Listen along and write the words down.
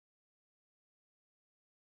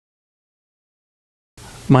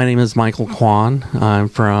My name is Michael Kwan. I'm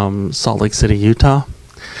from Salt Lake City, Utah,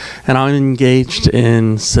 and I'm engaged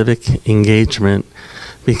in civic engagement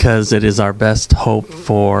because it is our best hope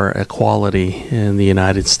for equality in the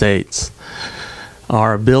United States.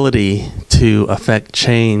 Our ability to affect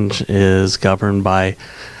change is governed by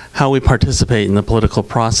how we participate in the political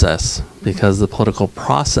process, because the political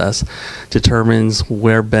process determines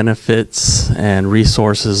where benefits and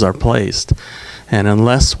resources are placed. And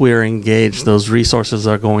unless we're engaged, those resources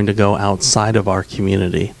are going to go outside of our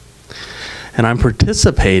community. And I'm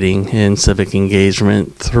participating in civic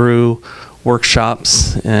engagement through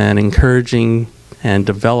workshops and encouraging and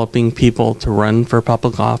developing people to run for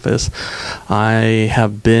public office. I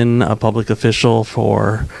have been a public official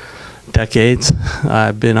for decades.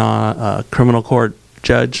 I've been a criminal court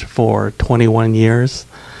judge for 21 years.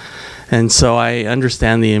 And so I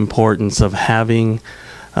understand the importance of having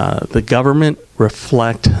the government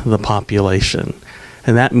reflect the population.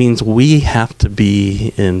 And that means we have to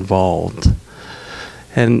be involved.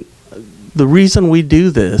 And the reason we do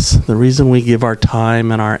this, the reason we give our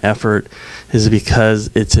time and our effort, is because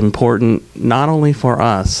it's important not only for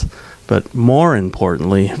us, but more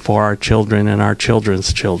importantly for our children and our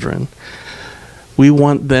children's children. We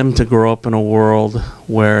want them to grow up in a world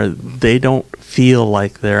where they don't feel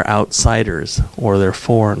like they're outsiders or they're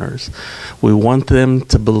foreigners. We want them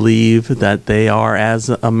to believe that they are as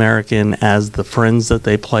American as the friends that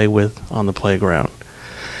they play with on the playground.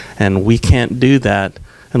 And we can't do that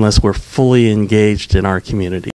unless we're fully engaged in our community.